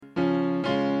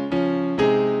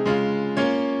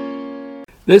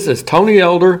This is Tony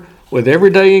Elder with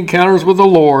Everyday Encounters with the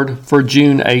Lord for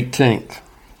June 18th.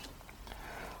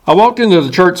 I walked into the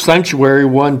church sanctuary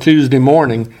one Tuesday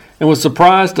morning and was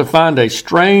surprised to find a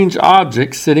strange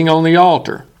object sitting on the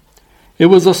altar. It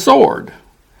was a sword.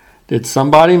 Did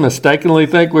somebody mistakenly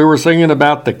think we were singing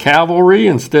about the cavalry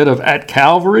instead of at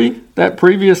Calvary that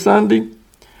previous Sunday?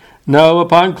 No,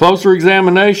 upon closer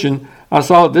examination, I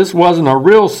saw that this wasn't a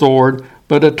real sword,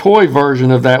 but a toy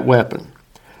version of that weapon.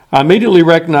 I immediately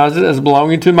recognized it as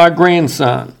belonging to my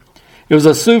grandson. It was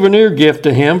a souvenir gift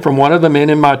to him from one of the men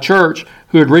in my church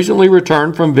who had recently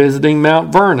returned from visiting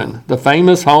Mount Vernon, the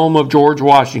famous home of George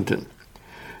Washington.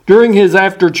 During his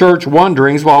after-church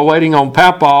wanderings while waiting on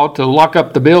Papaw to lock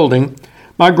up the building,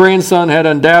 my grandson had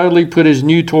undoubtedly put his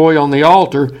new toy on the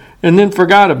altar and then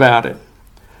forgot about it.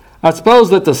 I suppose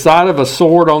that the sight of a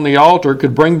sword on the altar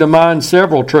could bring to mind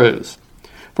several truths.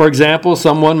 For example,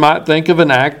 someone might think of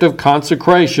an act of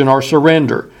consecration or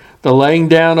surrender, the laying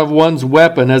down of one's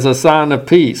weapon as a sign of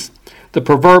peace, the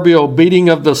proverbial beating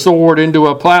of the sword into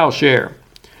a plowshare.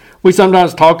 We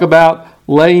sometimes talk about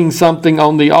laying something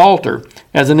on the altar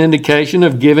as an indication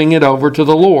of giving it over to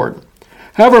the Lord.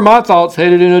 However, my thoughts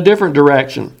headed in a different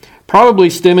direction, probably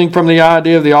stemming from the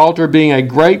idea of the altar being a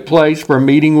great place for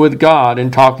meeting with God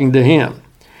and talking to Him.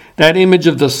 That image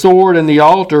of the sword and the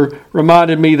altar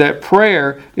reminded me that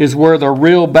prayer is where the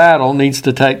real battle needs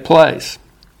to take place.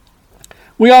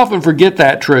 We often forget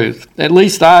that truth, at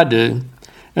least I do.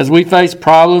 As we face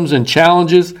problems and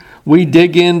challenges, we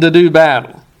dig in to do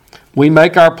battle. We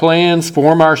make our plans,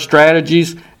 form our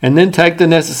strategies, and then take the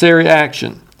necessary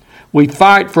action. We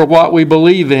fight for what we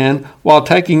believe in while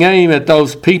taking aim at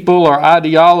those people or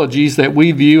ideologies that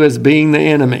we view as being the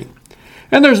enemy.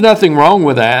 And there's nothing wrong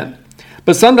with that.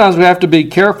 But sometimes we have to be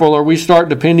careful or we start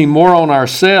depending more on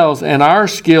ourselves and our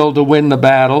skill to win the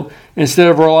battle instead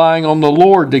of relying on the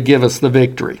Lord to give us the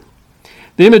victory.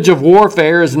 The image of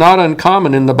warfare is not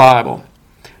uncommon in the Bible.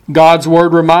 God's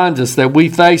Word reminds us that we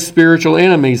face spiritual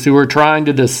enemies who are trying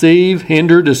to deceive,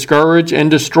 hinder, discourage, and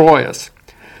destroy us.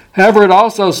 However, it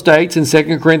also states in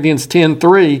 2 Corinthians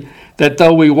 10:3 that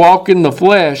though we walk in the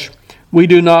flesh, we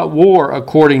do not war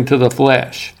according to the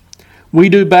flesh. We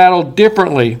do battle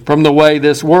differently from the way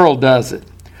this world does it.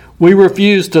 We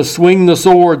refuse to swing the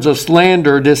swords of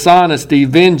slander, dishonesty,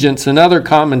 vengeance, and other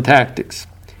common tactics.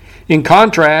 In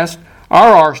contrast,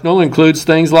 our arsenal includes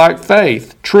things like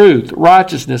faith, truth,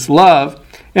 righteousness, love,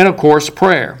 and of course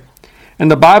prayer.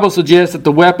 And the Bible suggests that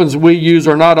the weapons we use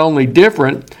are not only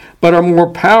different, but are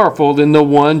more powerful than the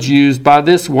ones used by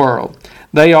this world.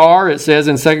 They are, it says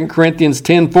in 2 Corinthians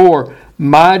 10:4,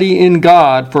 mighty in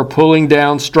God for pulling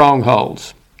down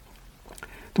strongholds.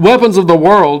 The weapons of the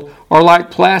world are like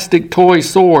plastic toy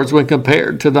swords when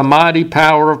compared to the mighty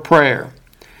power of prayer.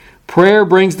 Prayer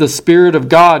brings the Spirit of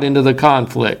God into the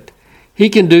conflict. He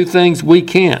can do things we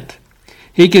can't.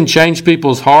 He can change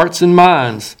people's hearts and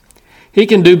minds. He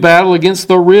can do battle against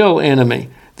the real enemy,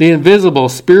 the invisible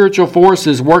spiritual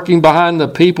forces working behind the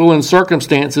people and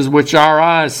circumstances which our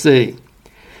eyes see.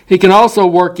 He can also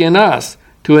work in us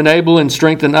to enable and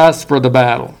strengthen us for the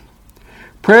battle.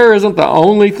 Prayer isn't the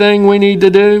only thing we need to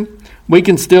do. We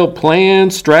can still plan,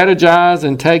 strategize,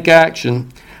 and take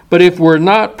action. But if we're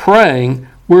not praying,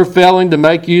 we're failing to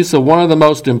make use of one of the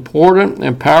most important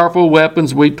and powerful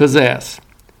weapons we possess.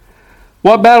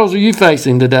 What battles are you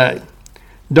facing today?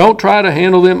 Don't try to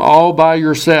handle them all by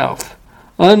yourself.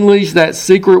 Unleash that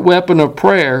secret weapon of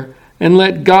prayer and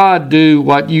let God do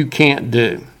what you can't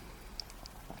do.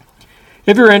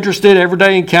 If you're interested,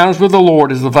 Everyday Encounters with the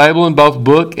Lord is available in both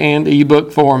book and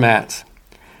ebook formats.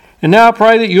 And now I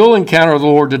pray that you'll encounter the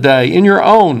Lord today in your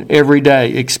own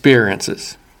everyday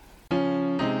experiences.